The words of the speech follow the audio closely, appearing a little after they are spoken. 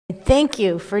Thank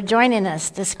you for joining us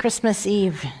this Christmas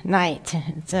Eve night.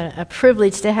 It's a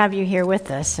privilege to have you here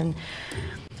with us. And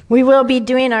we will be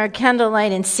doing our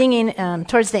candlelight and singing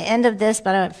towards the end of this,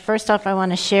 but first off, I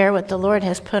want to share what the Lord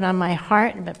has put on my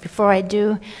heart. But before I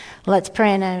do, let's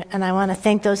pray, and I want to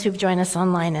thank those who've joined us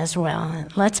online as well.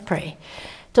 Let's pray.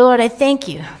 Dear Lord, I thank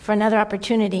you for another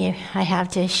opportunity I have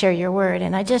to share your word.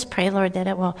 And I just pray, Lord, that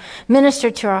it will minister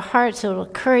to our hearts. It will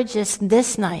encourage us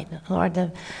this night, Lord,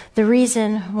 the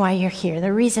reason why you're here,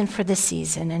 the reason for this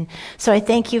season. And so I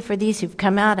thank you for these who've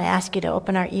come out. I ask you to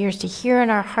open our ears to hear and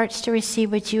our hearts to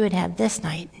receive what you would have this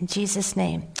night. In Jesus'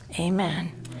 name,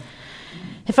 amen.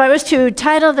 If I was to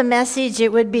title the message,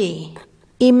 it would be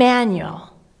Emmanuel,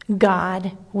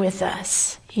 God with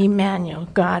us. Emmanuel,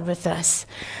 God with us.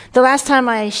 The last time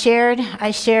I shared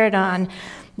on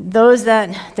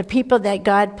the people that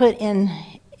God put in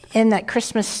that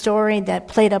Christmas story that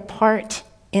played a part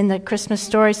in the Christmas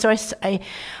story. So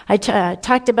I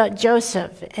talked about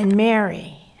Joseph and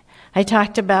Mary. I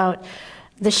talked about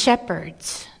the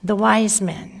shepherds, the wise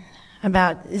men,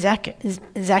 about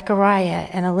Zechariah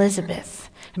and Elizabeth,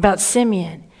 about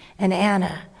Simeon and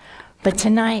Anna. But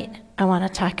tonight, I want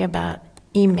to talk about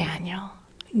Emmanuel,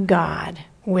 God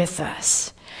with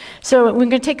us. So we're going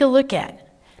to take a look at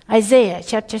Isaiah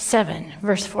chapter 7,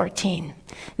 verse 14.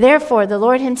 Therefore, the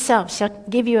Lord himself shall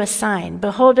give you a sign.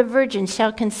 Behold, a virgin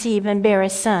shall conceive and bear a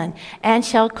son, and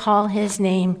shall call his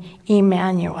name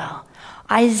Emmanuel.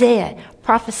 Isaiah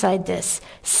prophesied this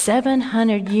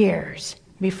 700 years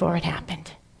before it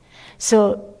happened.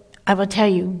 So I will tell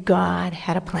you, God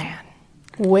had a plan.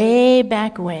 Way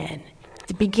back when, at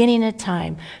the beginning of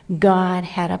time, God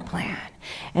had a plan.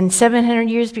 And 700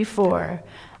 years before,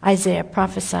 Isaiah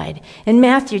prophesied. In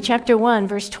Matthew chapter 1,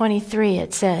 verse 23,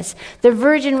 it says, the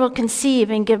virgin will conceive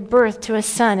and give birth to a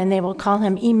son, and they will call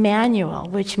him Emmanuel,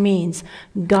 which means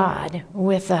God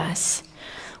with us.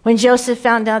 When Joseph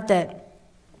found out that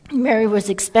Mary was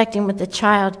expecting with the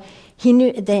child, he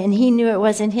knew it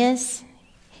wasn't his.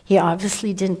 He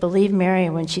obviously didn't believe Mary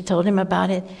when she told him about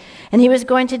it. And he was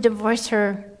going to divorce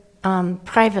her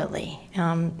privately,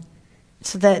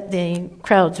 so that the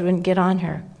crowds wouldn't get on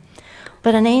her.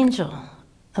 But an angel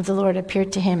of the Lord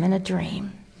appeared to him in a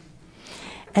dream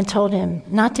and told him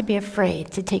not to be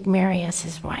afraid to take Mary as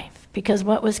his wife, because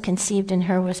what was conceived in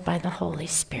her was by the Holy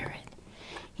Spirit.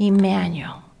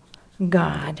 Emmanuel,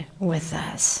 God with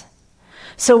us.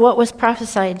 So what was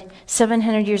prophesied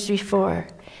 700 years before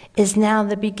is now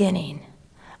the beginning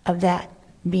of that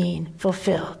being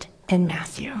fulfilled in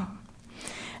Matthew.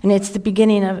 And it's the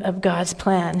beginning of God's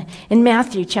plan. In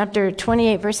Matthew chapter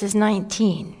 28, verses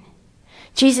 19,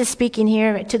 Jesus speaking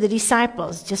here to the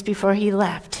disciples just before he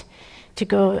left to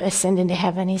go ascend into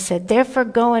heaven, he said, therefore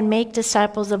go and make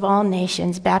disciples of all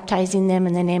nations, baptizing them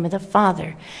in the name of the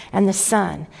Father and the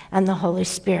Son and the Holy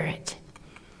Spirit,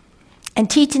 and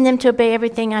teaching them to obey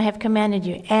everything I have commanded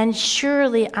you. And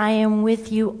surely I am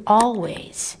with you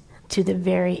always to the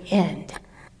very end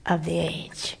of the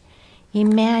age.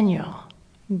 Emmanuel,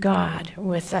 God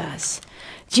with us.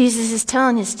 Jesus is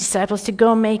telling his disciples to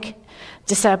go make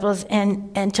disciples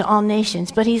and to all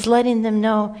nations, but he's letting them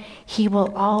know he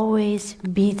will always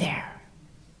be there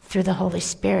through the Holy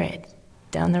Spirit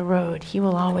down the road. He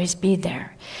will always be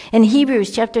there. In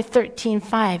Hebrews chapter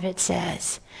 13:5, it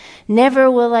says,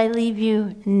 never will I leave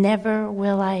you, never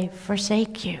will I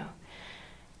forsake you.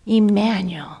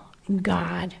 Emmanuel,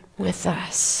 God with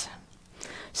us.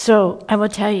 So I will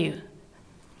tell you,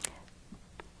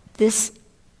 this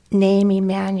name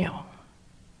Emmanuel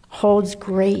holds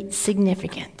great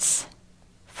significance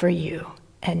for you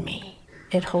and me.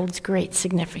 It holds great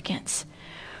significance.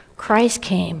 Christ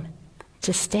came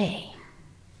to stay.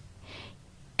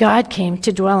 God came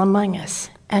to dwell among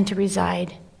us and to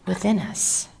reside within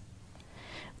us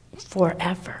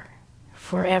forever,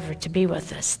 forever to be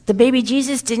with us. The baby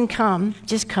Jesus didn't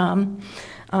just come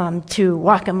to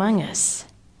walk among us.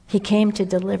 He came to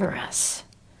deliver us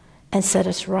and set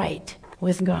us right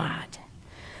with God.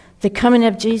 The coming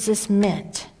of Jesus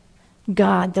meant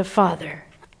God the Father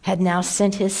had now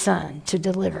sent his Son to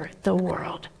deliver the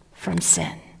world from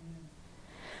sin.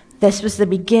 This was the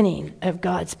beginning of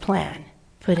God's plan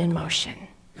put in motion.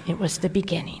 It was the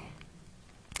beginning.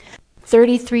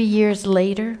 33 years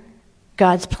later,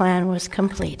 God's plan was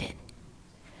completed.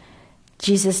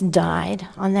 Jesus died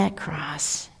on that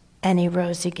cross, and he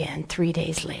rose again 3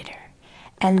 days later.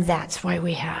 And that's why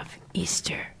we have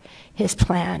Easter. His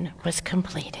plan was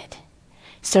completed.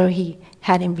 So he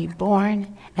had him be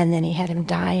born, and then he had him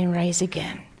die and rise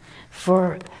again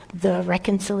for the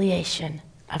reconciliation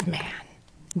of man.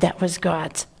 That was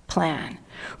God's plan.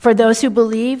 For those who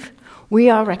believe, we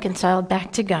are reconciled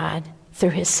back to God through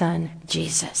his Son,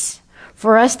 Jesus.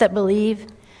 For us that believe,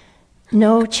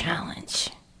 no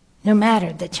challenge, no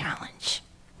matter the challenge,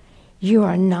 you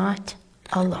are not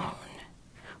alone.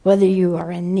 Whether you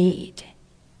are in need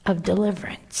of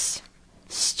deliverance,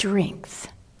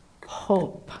 strength,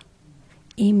 hope,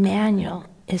 Emmanuel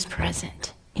is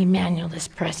present. Emmanuel is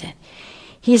present.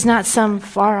 He is not some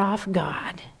far-off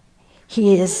God.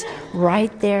 He is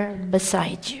right there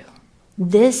beside you,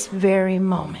 this very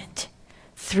moment,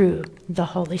 through the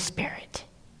Holy Spirit.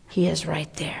 He is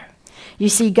right there. You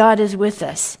see, God is with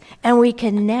us, and we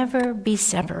can never be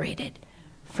separated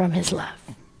from his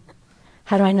love.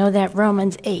 How do I know that?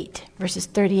 Romans 8, verses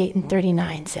 38 and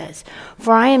 39 says,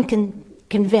 "For I am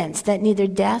convinced that neither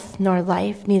death nor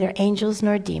life, neither angels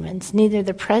nor demons, neither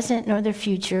the present nor the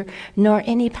future, nor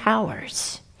any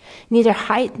powers, neither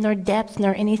height nor depth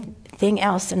nor anything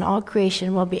else in all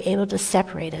creation will be able to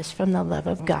separate us from the love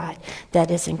of God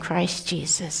that is in Christ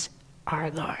Jesus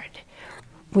our Lord."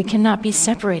 We cannot be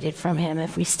separated from him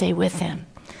if we stay with him.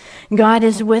 God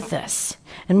is with us,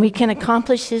 and we can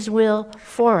accomplish his will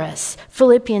for us.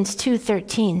 Philippians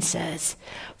 2:13 says,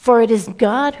 "For it is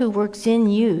God who works in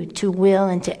you to will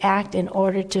and to act in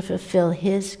order to fulfill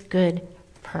his good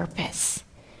purpose."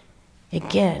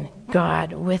 Again,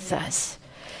 God with us.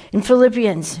 In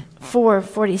Philippians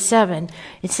 4:47,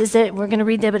 it says that, we're going to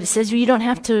read that, but it says you don't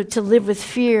have to live with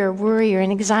fear, worry, or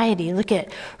anxiety. Look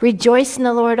at, "Rejoice in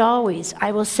the Lord always.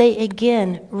 I will say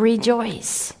again,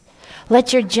 rejoice.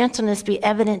 Let your gentleness be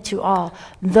evident to all.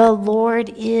 The Lord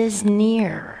is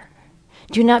near.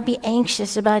 Do not be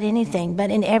anxious about anything,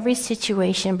 but in every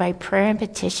situation, by prayer and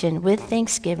petition, with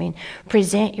thanksgiving,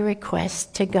 present your requests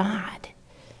to God.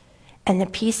 And the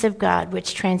peace of God,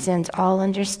 which transcends all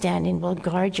understanding, will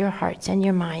guard your hearts and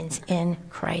your minds in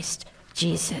Christ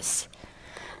Jesus."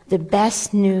 The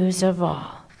best news of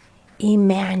all,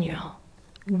 Emmanuel,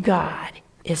 God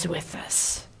is with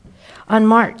us. On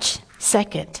March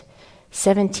 2nd,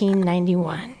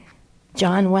 1791,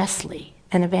 John Wesley,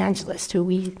 an evangelist who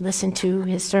we listen to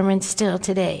his sermons still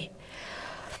today,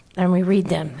 and we read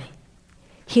them.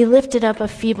 He lifted up a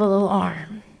feeble little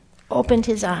arm, opened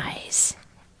his eyes,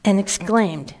 and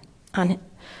exclaimed,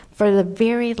 for the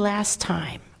very last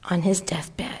time on his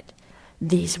deathbed,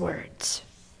 these words: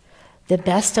 "The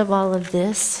best of all of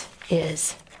this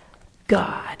is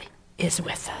God is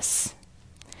with us."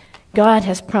 God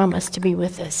has promised to be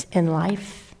with us in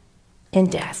life, in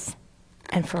death,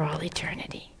 and for all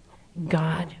eternity.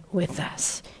 God with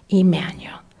us,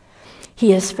 Emmanuel.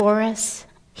 He is for us,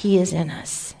 he is in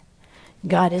us.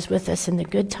 God is with us in the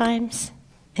good times,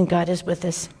 and God is with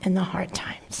us in the hard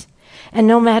times. And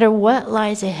no matter what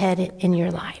lies ahead in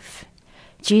your life,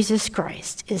 Jesus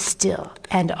Christ is still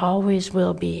and always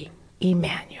will be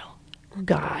Emmanuel,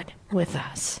 God with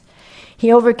us.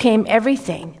 He overcame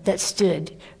everything that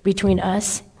stood between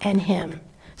us and him,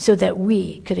 so that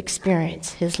we could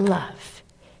experience his love,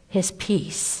 his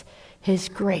peace, his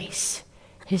grace,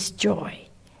 his joy,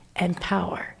 and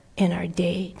power in our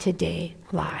day-to-day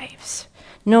lives.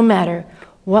 No matter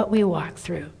what we walk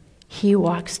through, he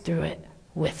walks through it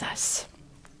with us.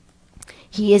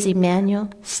 He is Emmanuel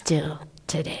still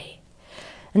today.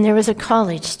 And there was a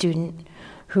college student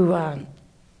who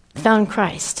found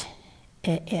Christ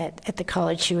at the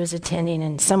college she was attending,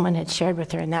 and someone had shared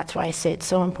with her, and that's why I say it's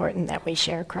so important that we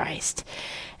share Christ.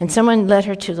 And someone led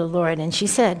her to the Lord, and she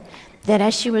said that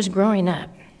as she was growing up,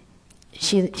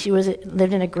 she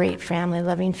lived in a great family,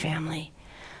 loving family,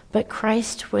 but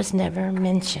Christ was never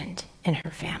mentioned in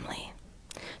her family.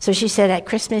 So she said at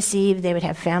Christmas Eve, they would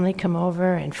have family come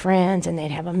over and friends, and they'd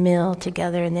have a meal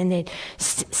together, and then they'd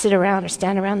sit around or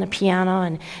stand around the piano,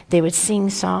 and they would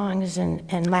sing songs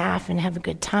and laugh and have a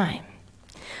good time.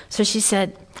 So she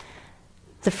said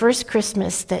the first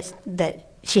Christmas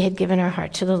that she had given her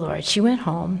heart to the Lord, she went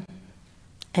home,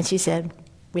 and she said,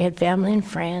 we had family and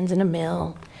friends and a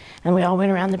meal, and we all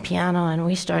went around the piano, and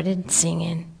we started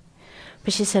singing.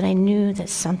 But she said, I knew that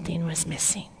something was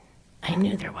missing. I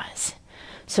knew there was.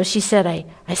 So she said,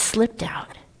 I slipped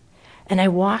out, and I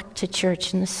walked to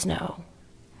church in the snow.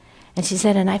 And she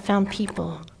said, and I found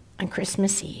people on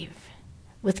Christmas Eve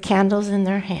with candles in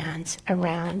their hands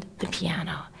around the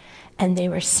piano, and they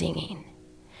were singing.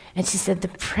 And she said, the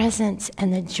presence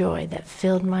and the joy that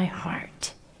filled my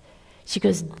heart. She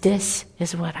goes, this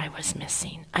is what I was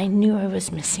missing. I knew I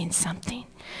was missing something.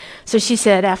 So she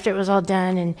said after it was all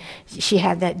done, and she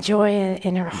had that joy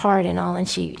in her heart and all, and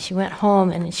she went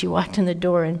home, and she walked in the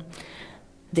door, and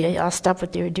they all stopped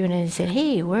what they were doing, and they said,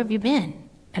 hey, where have you been?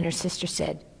 And her sister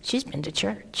said, she's been to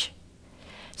church.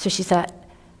 So she thought,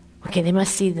 okay, they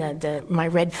must see my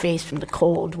red face from the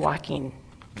cold walking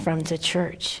from the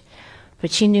church.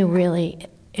 But she knew really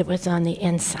it was on the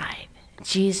inside.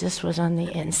 Jesus was on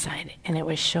the inside, and it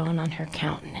was shown on her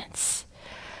countenance.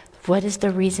 What is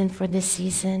the reason for this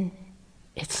season?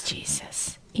 It's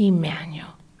Jesus,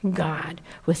 Emmanuel, God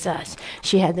with us.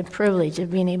 She had the privilege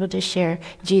of being able to share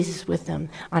Jesus with them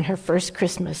on her first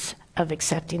Christmas of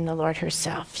accepting the Lord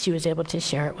herself. She was able to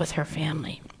share it with her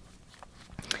family.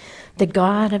 The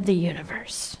God of the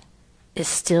universe is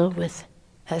still with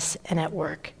us and at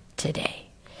work today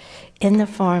in the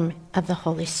form of the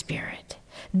Holy Spirit.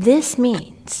 This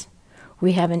means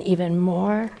we have an even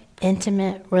more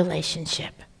intimate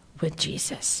relationship with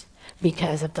Jesus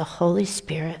because of the Holy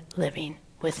Spirit living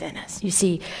within us. You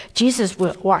see, Jesus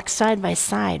walked side by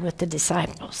side with the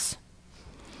disciples,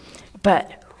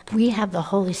 but we have the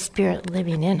Holy Spirit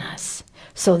living in us.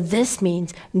 So this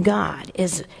means God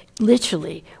is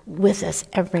literally with us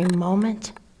every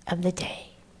moment of the day.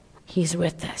 He's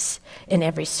with us in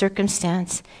every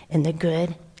circumstance, in the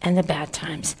good and the bad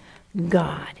times.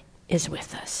 God is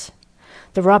with us.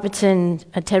 Ted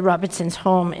Robinson's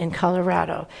home in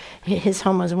Colorado, his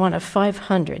home was one of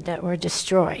 500 that were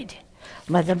destroyed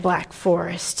by the Black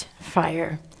Forest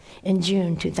fire in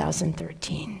June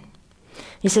 2013.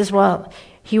 He says, well,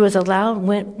 he was allowed,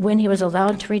 when he was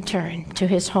allowed to return to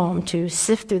his home to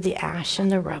sift through the ash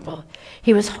and the rubble,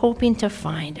 he was hoping to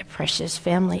find a precious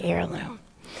family heirloom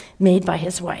made by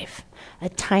his wife, a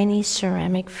tiny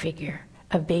ceramic figure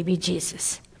of baby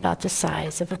Jesus about the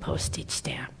size of a postage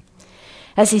stamp.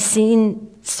 As he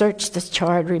searched the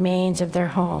charred remains of their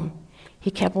home,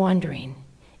 he kept wondering,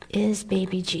 is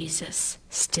baby Jesus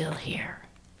still here?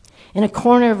 In a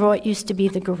corner of what used to be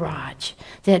the garage,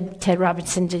 Ted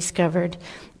Robinson discovered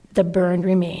the burned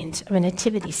remains of a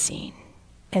nativity scene.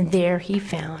 And there he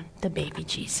found the baby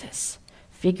Jesus,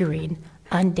 figurine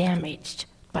undamaged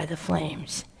by the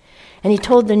flames. And he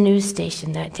told the news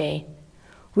station that day,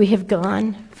 we have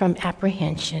gone from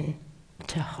apprehension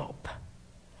to hope,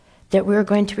 that we're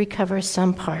going to recover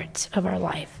some parts of our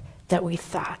life that we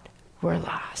thought were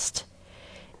lost.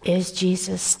 Is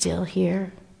Jesus still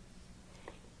here?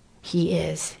 He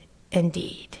is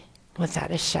indeed,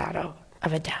 without a shadow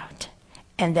of a doubt.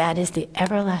 And that is the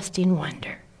everlasting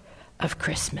wonder of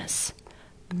Christmas,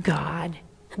 God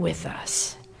with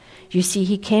us. You see,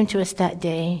 he came to us that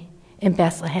day in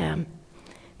Bethlehem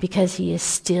because he is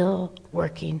still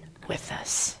working with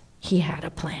us. He had a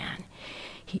plan.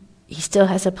 He still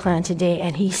has a plan today,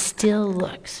 and he still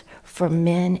looks for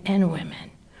men and women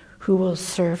who will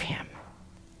serve him.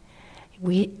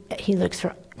 He looks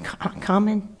for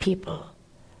common people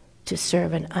to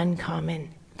serve an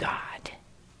uncommon God.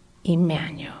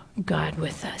 Emmanuel, God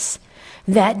with us.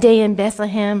 That day in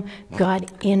Bethlehem,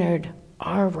 God entered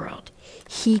our world.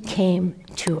 He came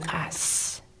to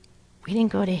us. We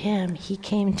didn't go to him. He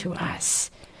came to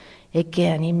us.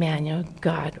 Again, Emmanuel,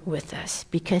 God with us,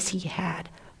 because he had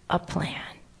a plan.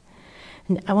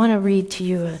 And I want to read to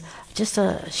you just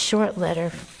a short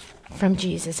letter from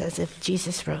Jesus, as if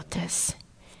Jesus wrote this.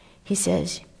 He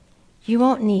says, you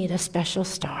won't need a special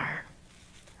star.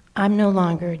 I'm no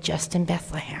longer just in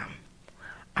Bethlehem.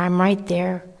 I'm right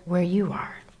there where you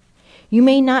are. You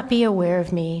may not be aware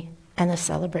of me and the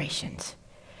celebrations,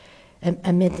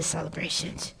 amid the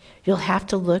celebrations. You'll have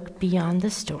to look beyond the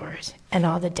stores and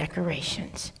all the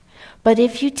decorations. But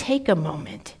if you take a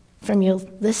moment from your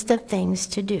list of things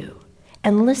to do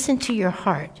and listen to your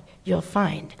heart, you'll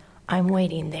find I'm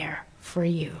waiting there for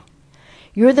you.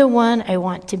 You're the one I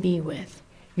want to be with.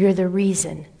 You're the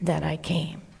reason that I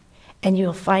came. And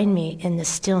you'll find me in the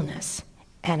stillness,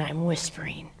 and I'm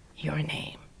whispering your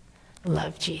name.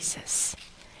 Love, Jesus.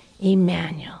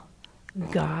 Emmanuel,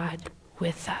 God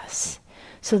with us.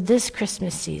 So this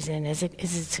Christmas season, as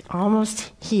it's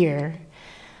almost here,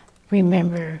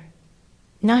 remember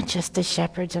not just the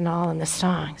shepherds and all and the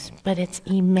songs, but it's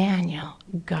Emmanuel,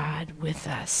 God with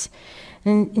us.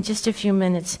 And in just a few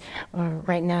minutes, or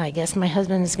right now, I guess, my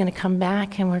husband is going to come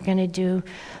back, and we're going to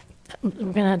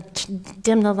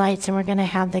dim the lights, and we're going to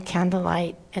have the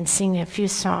candlelight and sing a few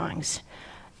songs.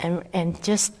 And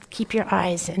just keep your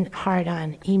eyes and heart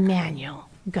on Emmanuel,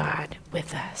 God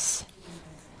with us.